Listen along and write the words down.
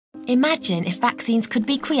Imagine if vaccines could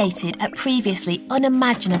be created at previously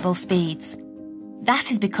unimaginable speeds. That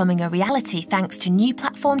is becoming a reality thanks to new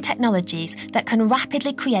platform technologies that can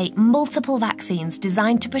rapidly create multiple vaccines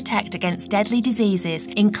designed to protect against deadly diseases,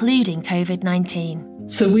 including COVID-19.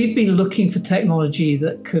 So we've been looking for technology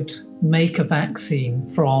that could make a vaccine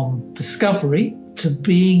from discovery to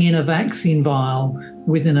being in a vaccine vial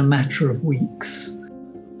within a matter of weeks.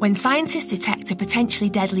 When scientists detect a potentially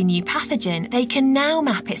deadly new pathogen, they can now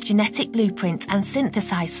map its genetic blueprint and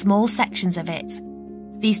synthesize small sections of it.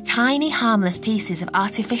 These tiny, harmless pieces of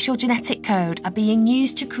artificial genetic code are being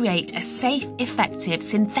used to create a safe, effective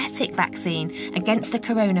synthetic vaccine against the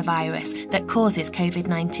coronavirus that causes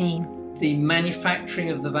COVID-19. The manufacturing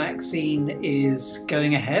of the vaccine is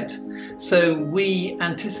going ahead. So we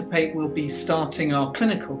anticipate we'll be starting our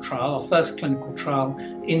clinical trial, our first clinical trial,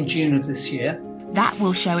 in June of this year. That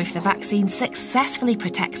will show if the vaccine successfully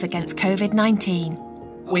protects against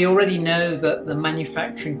COVID-19. We already know that the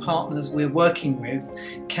manufacturing partners we're working with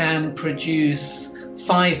can produce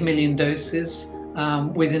 5 million doses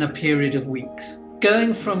within a period of weeks.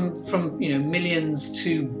 Going from millions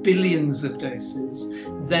to billions of doses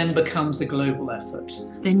then becomes a global effort.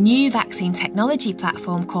 The new vaccine technology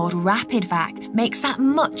platform called RapidVac makes that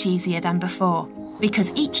much easier than before.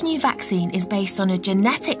 Because each new vaccine is based on a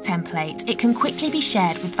genetic template, it can quickly be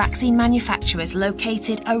shared with vaccine manufacturers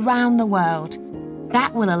located around the world.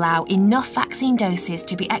 That will allow enough vaccine doses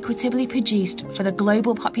to be equitably produced for the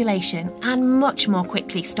global population and much more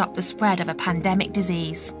quickly stop the spread of a pandemic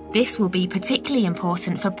disease. This will be particularly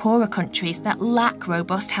important for poorer countries that lack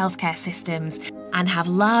robust healthcare systems and have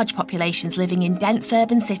large populations living in dense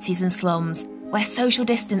urban cities and slums, where social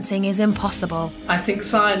distancing is impossible. I think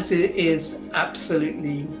science is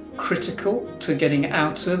absolutely critical to getting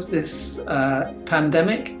out of this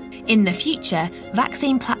pandemic. In the future,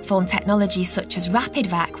 vaccine platform technologies such as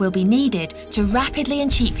RapidVac will be needed to rapidly and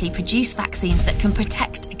cheaply produce vaccines that can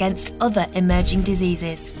protect against other emerging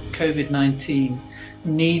diseases. COVID-19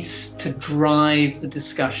 needs to drive the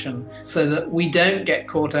discussion so that we don't get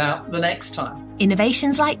caught out the next time.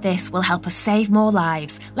 Innovations like this will help us save more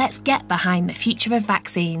lives. Let's get behind the future of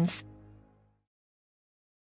vaccines.